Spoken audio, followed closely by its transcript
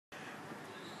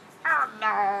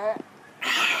no.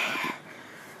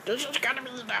 This is gonna be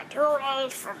the 2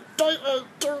 days from day 8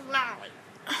 to 9.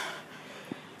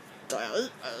 Day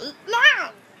 8,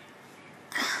 9.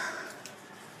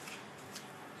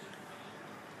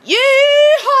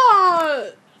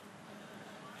 Yeehaw!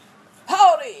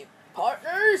 Howdy,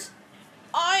 partners.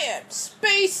 I am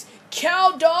Space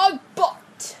Cowdog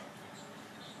Bart.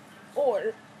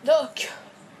 Or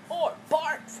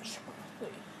Bart for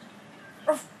short.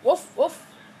 Woof, woof, woof.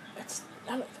 That's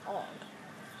not a dog.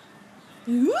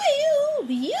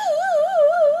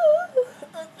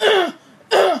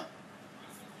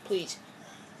 Please.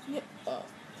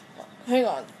 Hang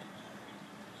on.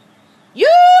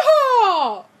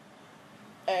 Yeehaw!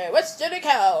 What's to the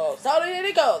cow? So did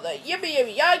it go? The yippee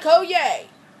yippee yi-ko yay!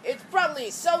 It's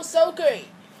probably so great.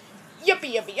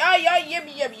 Yippee yippee yi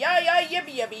yippee yippee yi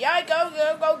yippee yippee yi go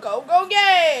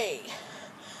yay!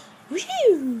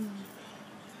 Whew!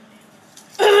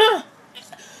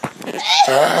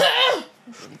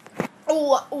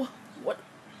 Oh,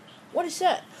 what is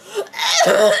that?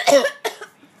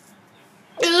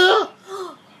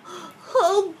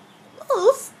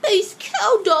 Oh, Space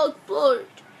Cowdog Bart.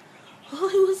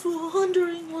 I was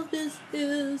wondering what this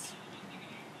is.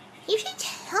 You should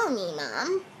tell me,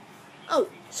 Mom. Oh,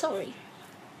 sorry.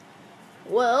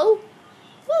 Well,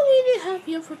 what will you have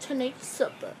here for tonight's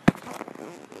supper?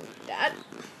 Dad?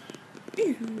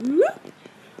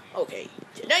 Okay,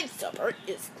 tonight's supper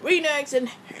is green eggs and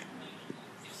ham.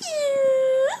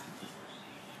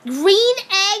 Green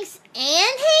eggs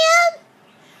and ham?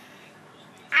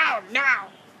 Oh no.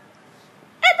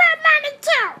 About mine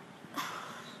too.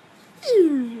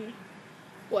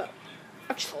 Well,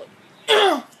 actually.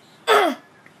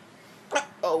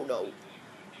 Oh no.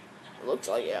 It looks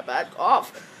like you have bad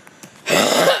cough.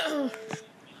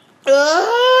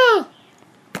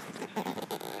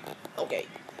 Okay.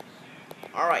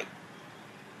 Alright.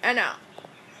 And now,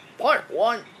 part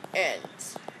 1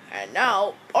 ends. And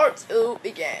now, part 2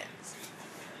 begins.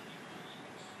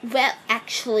 Well,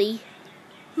 actually,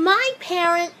 my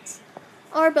parents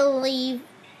believe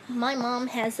my mom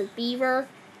has a beaver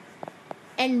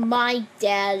and my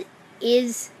dad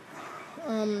is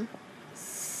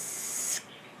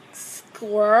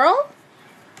squirrel.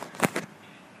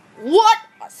 What?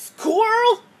 A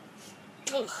squirrel?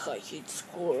 Ugh, I hate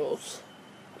squirrels.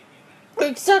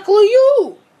 Exactly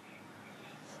you!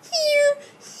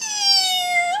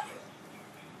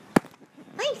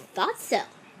 I thought so.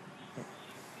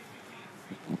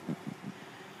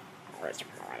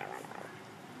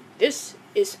 This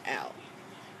is Al.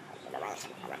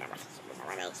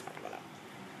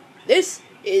 This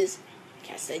is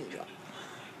Cassandra.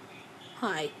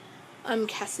 Hi, I'm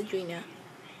Cassandrina.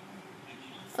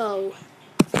 Oh.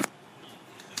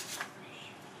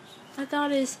 I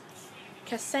thought it's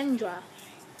Cassandra.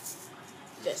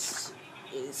 This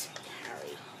is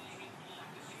Carrie.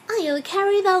 I'll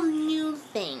carry the new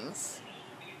things.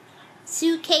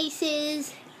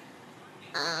 Suitcases.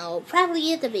 I'll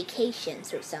probably at the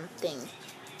vacations or something.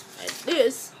 And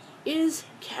this is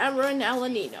Cameron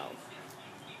Allenino.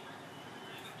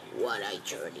 What I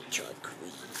turned into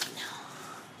green.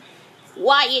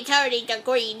 Why you turning the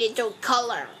green into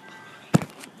color?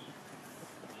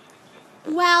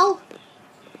 Well,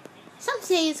 some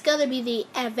say it's gonna be the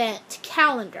event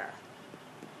calendar.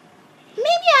 Maybe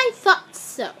I thought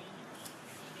so.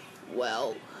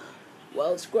 Well,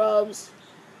 Scrubs.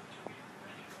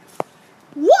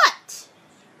 What?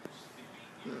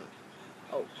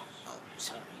 Oh,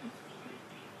 sorry.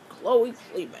 Chloe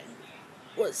Cleveland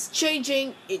was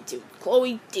changing into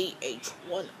Chloe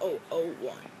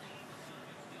DH1001.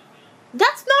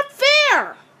 That's not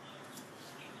fair!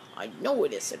 I know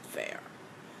it isn't fair.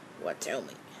 What, tell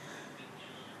me?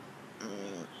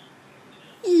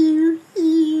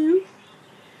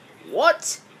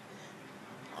 What?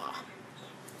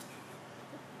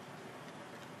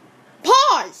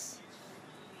 Pause!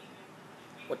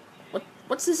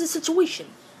 What's this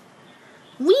situation?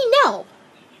 We know.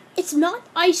 It's not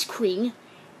ice cream.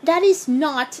 That is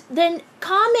not then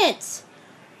comments.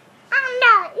 Oh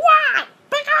no, why?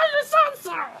 Because you said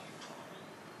so.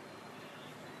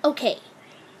 Okay.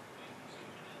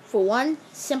 For one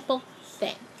simple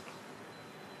thing.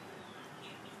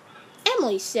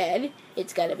 Emily said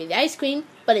it's gotta be the ice cream,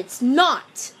 but it's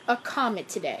not a comment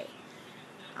today.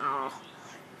 Oh,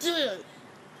 dude.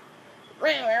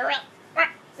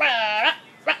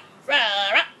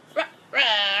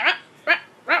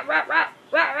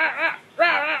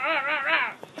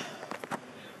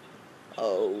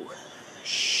 Oh,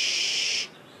 shh.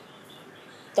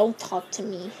 Don't talk to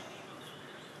me.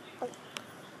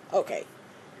 Okay.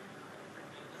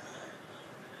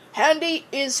 Handy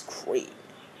is green.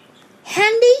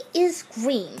 Handy is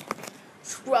green.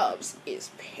 Scrubs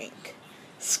is pink.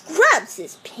 Scrubs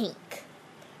is pink.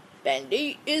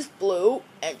 Bendy is blue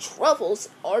and truffles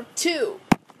are too.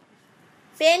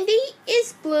 Bendy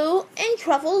is blue and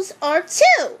truffles are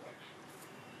too.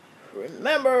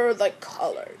 Remember the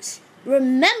colors.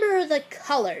 Remember the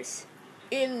colors.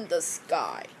 In the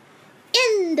sky.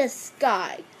 In the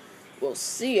sky. We'll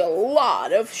see a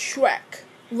lot of Shrek.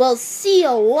 We'll see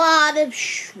a lot of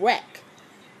Shrek.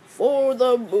 For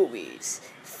the movies.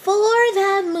 For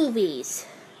the movies.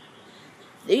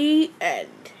 The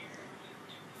end.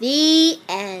 The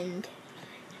end.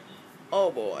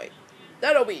 Oh boy.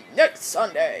 That'll be next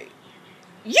Sunday.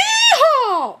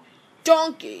 Yeehaw!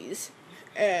 Donkeys.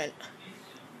 And...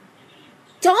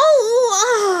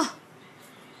 Don't!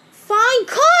 Fine,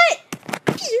 cut!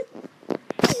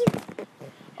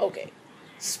 Okay.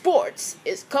 Sports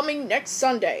is coming next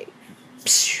Sunday.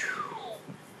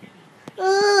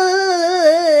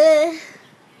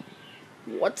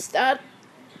 What's that?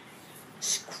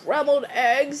 Scrambled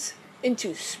eggs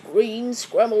into green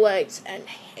scrambled eggs and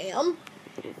ham?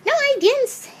 No, I didn't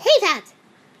say that.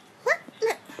 What?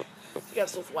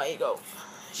 Guess that's why you go.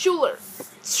 Schuler.